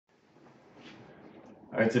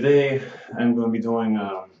Alright, today I'm going to be doing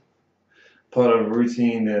part of a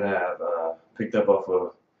routine that I've picked up off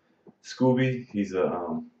of Scooby. He's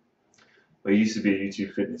well, he used to be a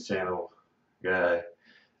YouTube fitness channel guy.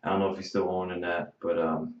 I don't know if he's still on or not,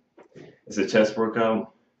 but it's a chest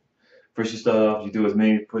workout. First you start off, you do as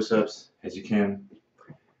many push-ups as you can.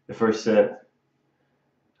 The first set.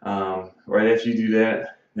 Right after you do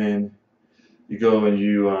that, then you go and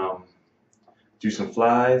you do some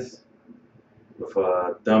flies with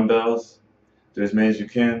dumbbells. Do as many as you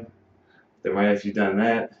can. Then right after you've done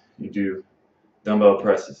that, you do dumbbell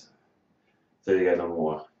presses. So you got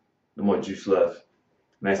no more juice left.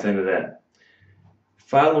 Nice end of that.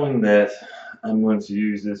 Following that, I'm going to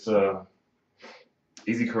use this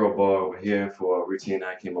easy curl bar over here for a routine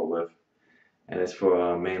I came up with, and it's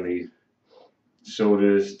for mainly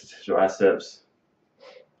shoulders, triceps,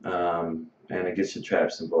 and it gets your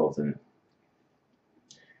traps involved in it.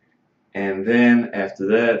 And then after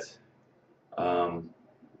that,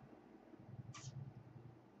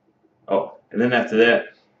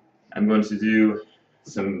 I'm going to do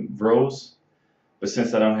some rows, but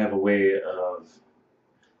since I don't have a way of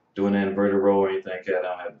doing an inverted row or anything like that, I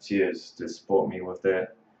don't have chairs to support me with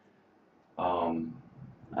that. I'm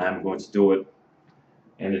going to do it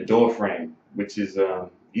in a door frame, which is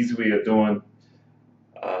easy way of doing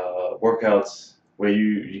workouts where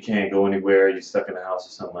you can't go anywhere, you're stuck in the house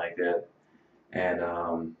or something like that, and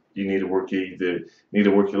you need to work your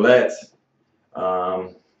lats,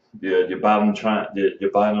 your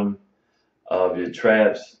bottom of your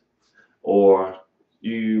traps, or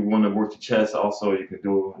you want to work the chest. Also, you could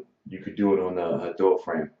do it on a door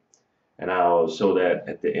frame, and I'll show that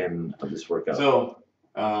at the end of this workout. So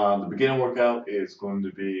the beginning workout is going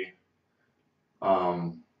to be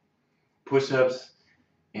push-ups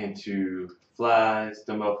into flies,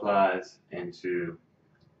 dumbbell flies, into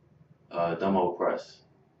dumbbell press.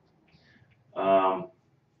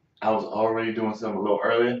 I was already doing something a little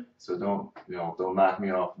earlier, so don't knock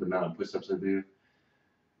me off the amount of push-ups I do.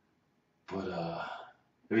 But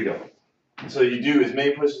here we go. So you do as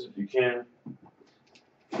many push-ups as you can.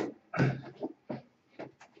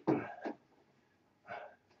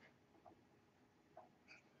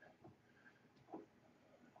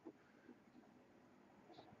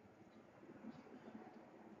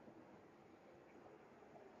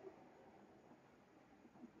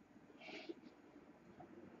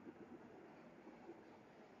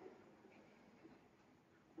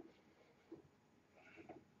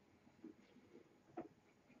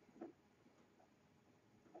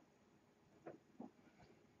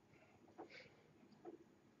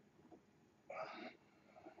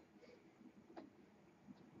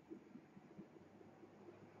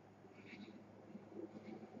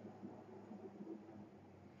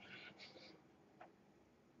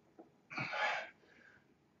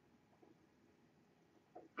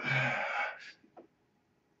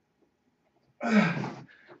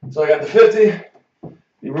 So I got the 50.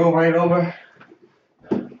 You roll right over.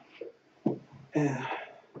 And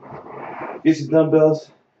get your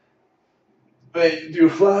dumbbells. Then you do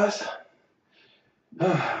flies.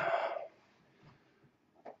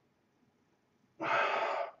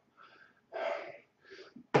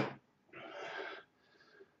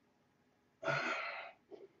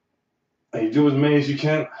 And you do as many as you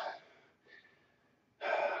can.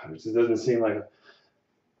 Which doesn't seem like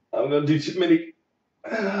I'm gonna do too many.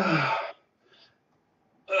 And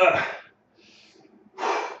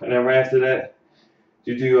then right after that,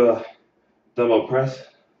 you do a dumbbell press.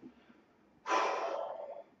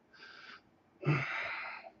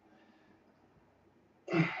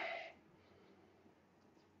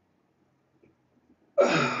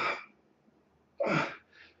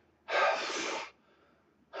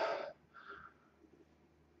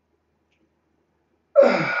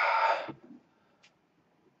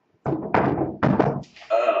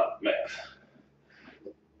 Oh man,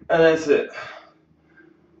 and that's it.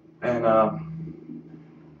 And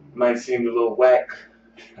might seem a little whack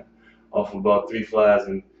off of about 3 flies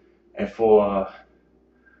and 4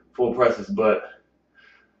 presses, but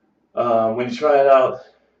when you try it out,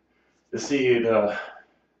 to see it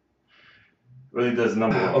really does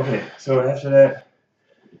number. Okay, so after that,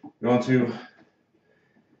 we're going to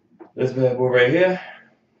this bad boy right here.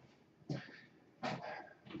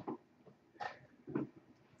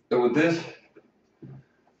 So with this,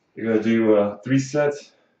 you're gonna do 3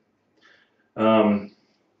 sets.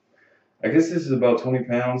 I guess this is about 20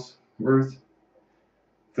 pounds worth.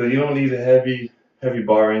 So you don't need a heavy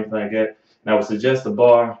bar or anything like that. And I would suggest a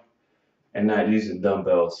bar and not using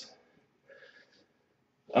dumbbells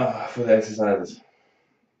for the exercises.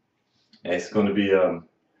 And it's going to be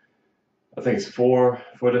I think it's four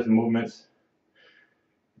different movements,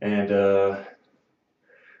 and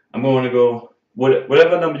I'm going to go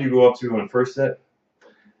whatever number you go up to on the first set.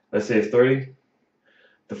 Let's say it's 30.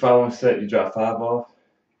 The following set you drop 5 off,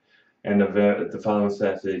 and the following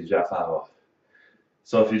set you drop 5 off.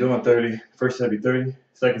 So if you're doing 30, first set be 30,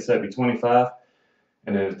 second set be 25,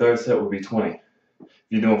 and then the third set will be 20. If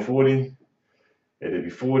you're doing 40, it'll be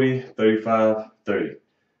 40, 35, 30.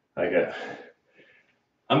 Like that.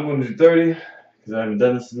 I'm going to do 30 because I haven't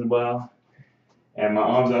done this in a while, and my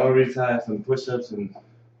arms are already tired from push-ups and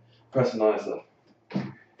pressing all that stuff.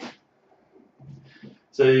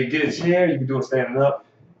 So you get a chair, you can do it standing up.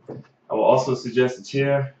 I will also suggest a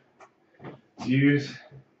chair to use.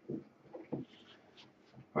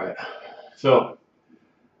 Alright, so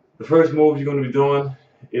the first move you're going to be doing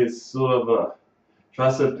is sort of a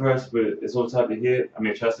tricep press, but it's over top of your head. I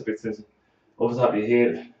mean tricep extension over top of your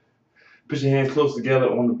head. Put your hands close together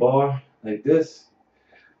on the bar like this.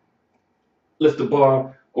 Lift the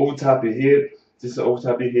bar over top of your head, just over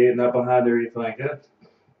top of your head, not behind or anything like that.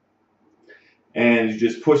 And you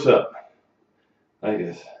just push up like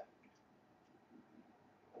this.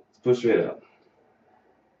 Push straight up.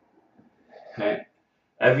 Alright.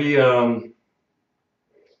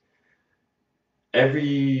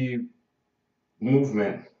 Every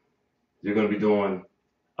movement you're going to be doing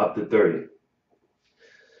up to 30.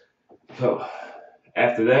 So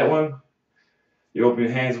after that one, you open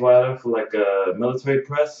your hands wide up for like a military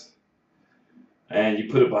press, and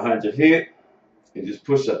you put it behind your head and just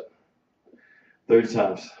push up 30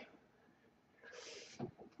 times.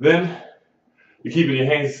 Then you're keeping your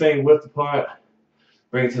hands the same width apart.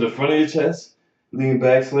 Bring it to the front of your chest, lean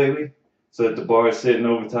back slightly so that the bar is sitting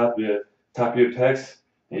over top of your pecs,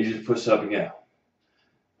 and you just push up again,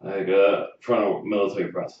 like front of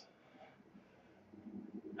military press.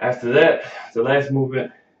 After that, the last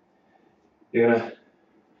movement, you're gonna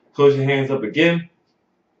close your hands up again,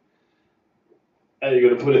 and you're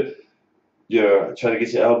gonna try to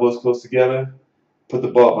get your elbows close together. Put the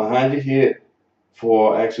bar behind your head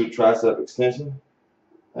for actual tricep extension,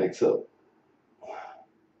 like so.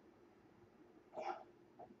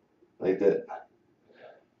 Like that.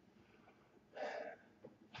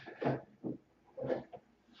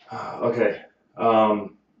 Okay.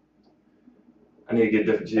 I need to get a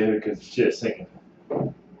different chair because the chair is sinking.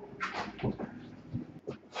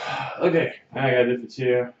 Okay, now I got a different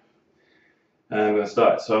chair. And I'm going to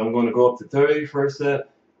start. So I'm going to go up to 30 first set.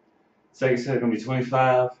 Second set is going to be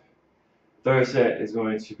 25. Third set is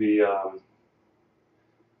going to be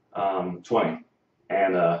 20.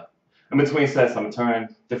 And in between sets, I'm going to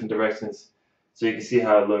turn different directions so you can see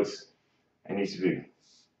how it looks in each view,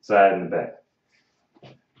 side and the back.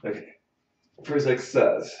 Okay, first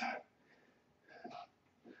exercise.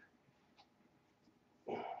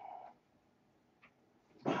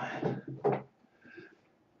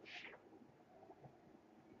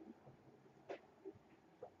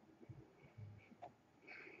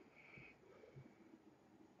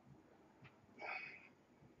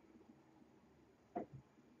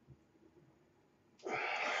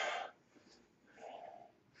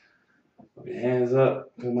 Put your hands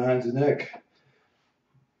up, come behind your neck.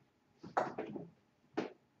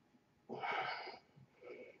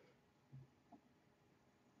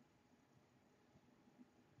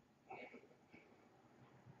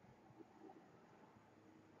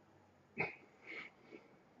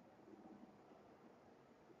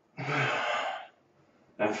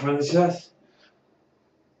 In front of the chest.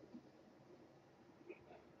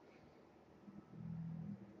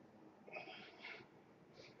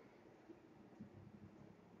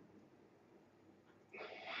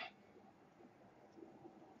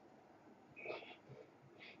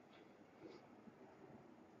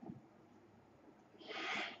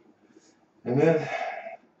 And then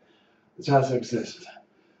the tricep extension.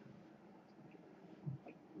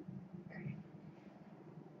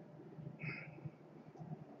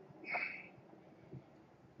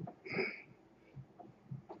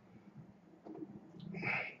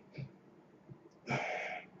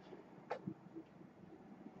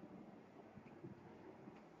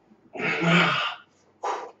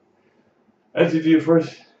 As you do your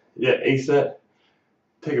first, A set,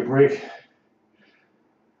 take a break.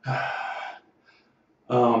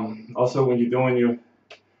 Also, when you're doing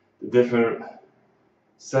the different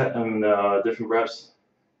set and different reps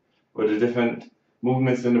or the different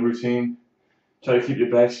movements in the routine, try to keep your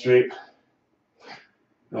back straight.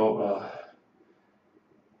 Don't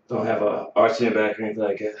have a arch in your back or anything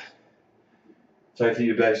like that. Try to keep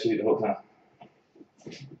your back straight the whole time.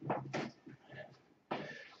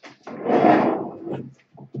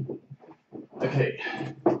 Okay.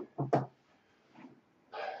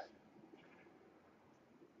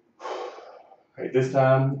 Like this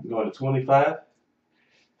time, going to 25,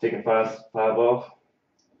 taking five off.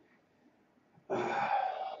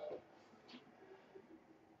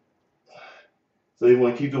 So you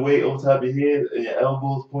want to keep the weight over top of your head and your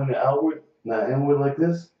elbows pointed outward, not inward like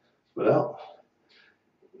this, but out.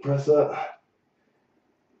 Press up.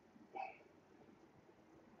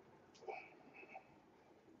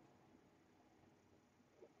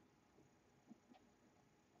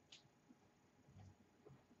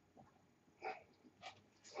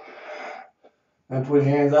 And put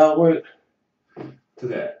your hands outward to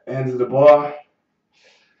the ends of the bar.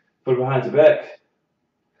 Put it behind your back.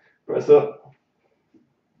 Press up.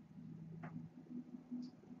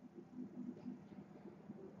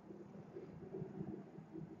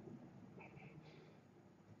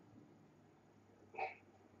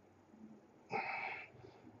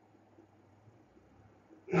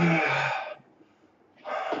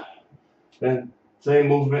 Then same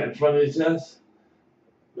movement in front of your chest.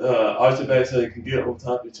 Arch your back so you can get over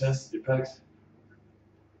top of your chest, your pecs.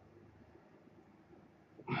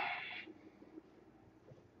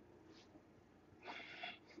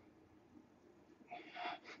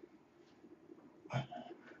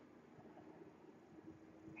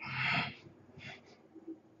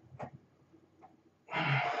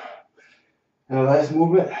 And the last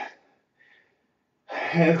movement,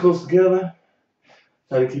 hands close together.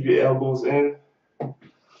 Try to keep your elbows in.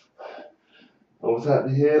 Over top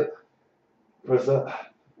of your head. Press up.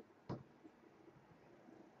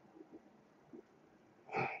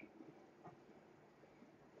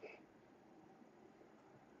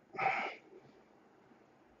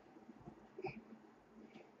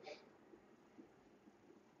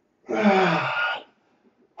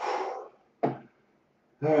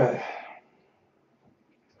 Alright.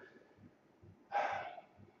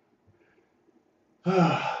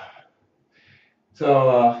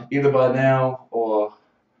 So either by now or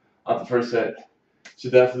after the first set, you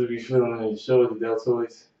should definitely be feeling your shoulders, your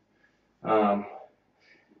deltoids. You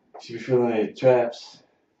should be feeling your traps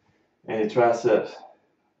and your triceps.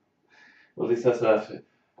 Well, at least that's what I feel.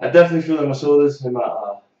 I definitely feel in my shoulders and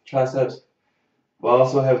my triceps, but I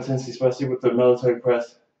also have a tendency, especially with the military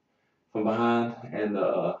press from behind and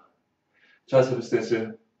the tricep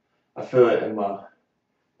extension. I feel it in my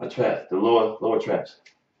traps, the lower traps,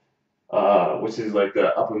 which is like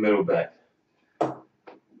the upper middle back.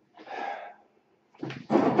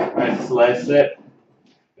 Alright, this is the last set.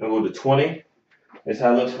 And we'll go to 20. That's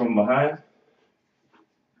how it looks from behind.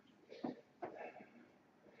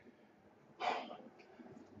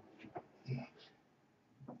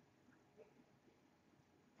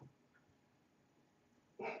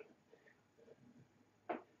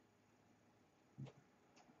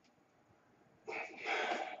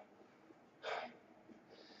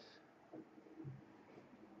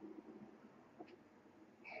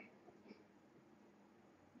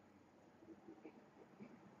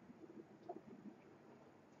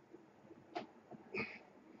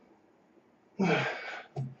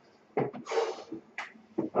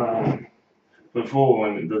 For the full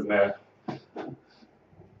one, it doesn't matter.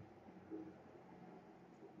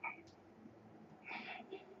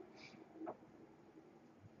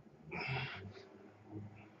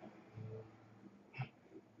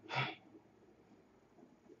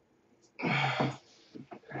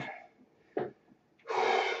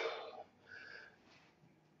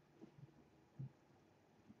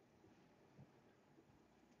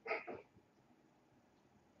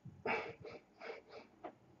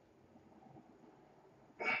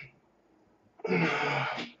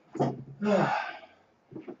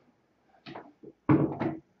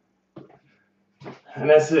 And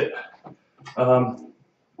that's it. Like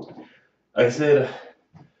I said,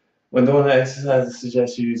 when doing that exercise, I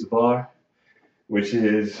suggest you use a bar, which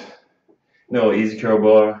is, easy curl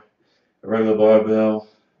bar, a regular barbell,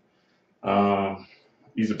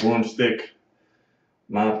 use a broomstick,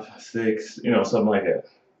 mop sticks, something like that.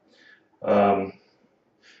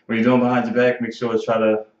 When you're doing behind your back, make sure to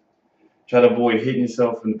try to avoid hitting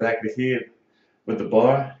yourself in the back of the head with the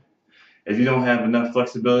bar. If you don't have enough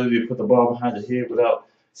flexibility to put the bar behind your head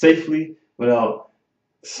without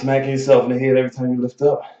smacking yourself in the head every time you lift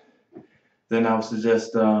up, then I would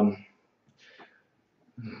suggest, I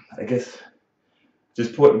guess,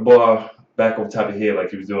 just put the bar back over top of your head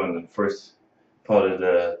like you was doing in the first part of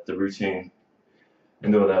the routine,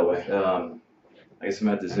 and do it that way. I guess I'm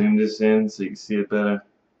going to have to zoom this in so you can see it better.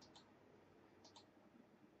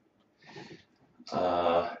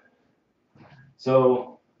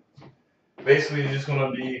 So basically, you're just going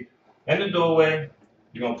to be in the doorway.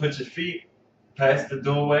 You're going to put your feet past the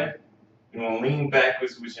doorway. You're going to lean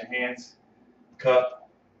backwards with your hands cupped,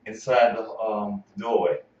 inside the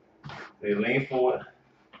doorway. So you lean forward,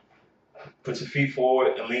 put your feet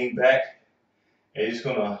forward and lean back, and you're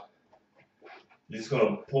just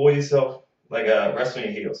gonna pull yourself like rest on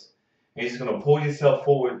your heels. And you're just gonna pull yourself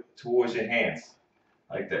forward towards your hands,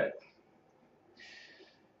 like that.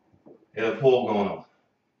 There's a pull going on.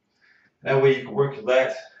 That way you can work your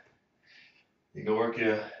lats, you can work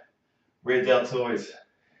your rear deltoids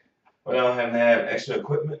without having to have extra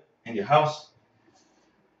equipment in your house,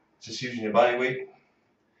 just using your body weight.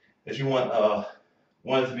 If you want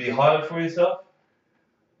it to be harder for yourself,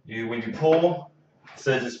 when you pull,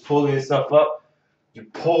 instead of just pulling yourself up, you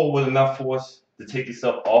pull with enough force to take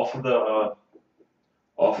yourself off of the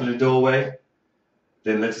doorway.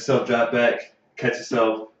 Then let yourself drop back, catch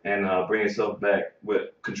yourself, and bring yourself back with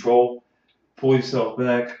control. Pull yourself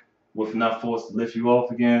back with enough force to lift you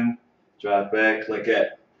off again. Drop back like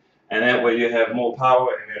that, and that way you have more power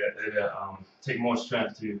and it'll take more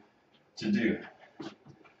strength to do.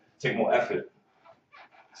 Take more effort.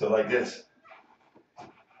 So like this.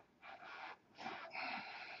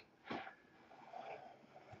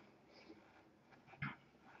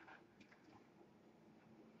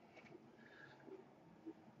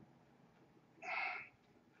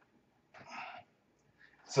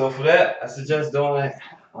 So for that, I suggest doing it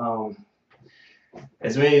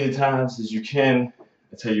as many times as you can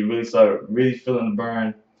until you really start feeling the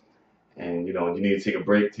burn, and you need to take a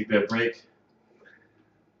break. Take that break,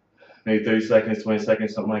 maybe 30 seconds, 20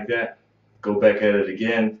 seconds, something like that. Go back at it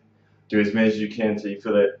again. Do as many as you can until you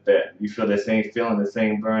feel that same feeling, the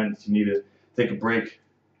same burn that you need to take a break,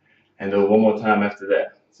 and do it one more time after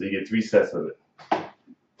that. So you get 3 sets of it.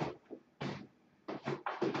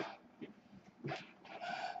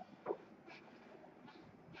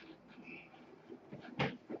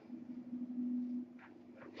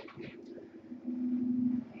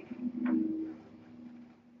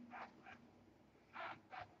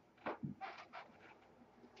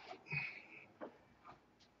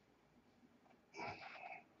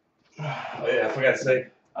 Oh yeah, I forgot to say,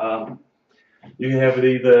 you can have it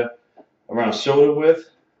either around shoulder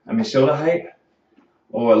height,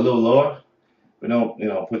 or a little lower. But don't,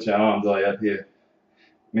 put your arms all the way up here.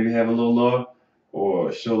 Maybe have a little lower,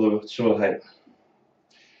 or shoulder height.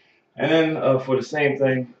 And then for the same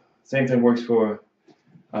thing works for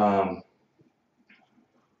your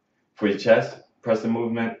chest, pressing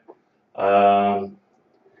movement. You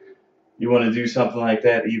want to do something like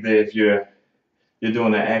that either if you're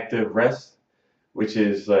doing an active rest, which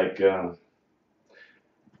is like you're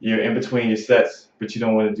in between your sets, but you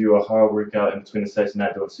don't want to do a hard workout in between the sets. You're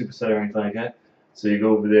not doing a superset or anything like that. So you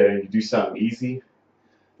go over there and you do something easy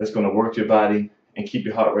that's going to work your body and keep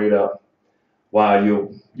your heart rate up while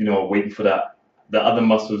you're waiting for the other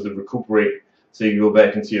muscles to recuperate so you can go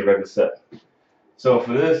back into your regular set. So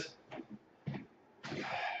for this,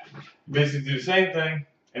 basically do the same thing,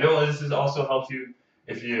 and this is also helps you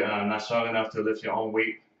if you're not strong enough to lift your own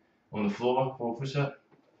weight on the floor for a push-up.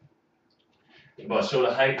 About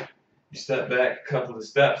shoulder height, you step back a couple of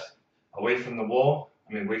steps away from the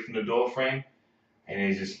away from the door frame, and then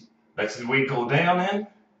you just let the weight go down in.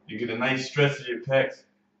 You get a nice stretch of your pecs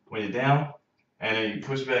when you're down, and then you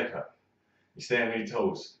push back up. You stay on your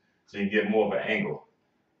toes, so you get more of an angle.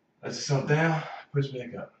 Let yourself down, push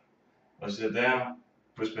back up. Let yourself down,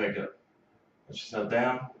 push back up. Let yourself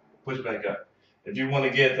down, push back up. If you want to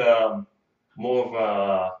get more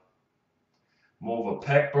of a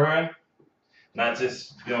pec burn, not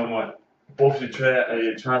just you don't want both your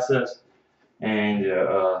triceps and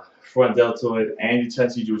your front deltoid and your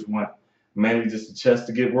chest. You just want mainly just the chest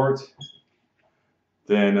to get worked.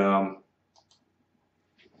 Then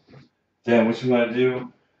what you want to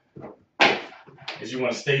do is you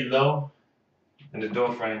want to stay low in the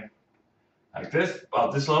door frame, like this,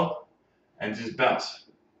 about this low, and just bounce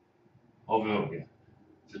over and over again.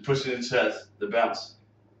 Just pushing the chest, the bounce.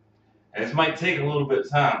 And this might take a little bit of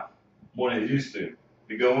time, more than it used to.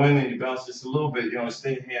 You go in and you bounce just a little bit, you don't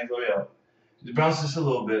extend your hands all the way out. You bounce just a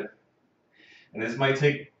little bit. And this might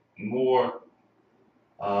take more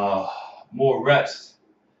reps.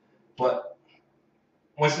 But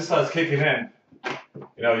once it starts kicking in,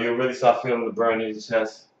 you'll really start feeling the burn in your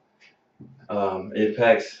chest, your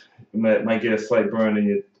pecs. You might get a slight burn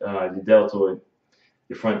in your deltoid,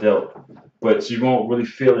 your front delt, but you won't really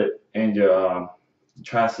feel it in your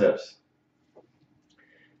triceps.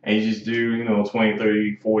 And you just do 20,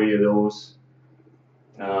 30, 40 of those,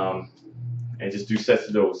 and just do sets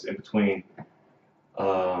of those in between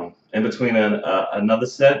another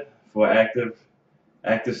set for active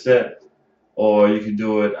set, or you can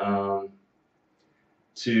do it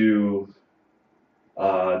to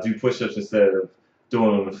do push-ups instead of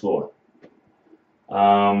doing on the floor.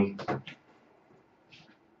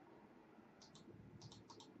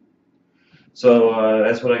 So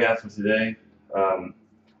that's what I got for today. I'm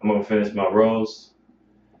gonna finish my rows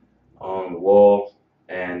on the wall,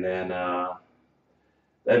 and then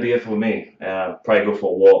that'd be it for me. Probably go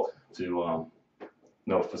for a walk to,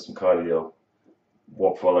 for some cardio.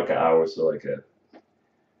 Walk for like an hour or so like that.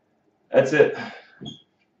 That's it.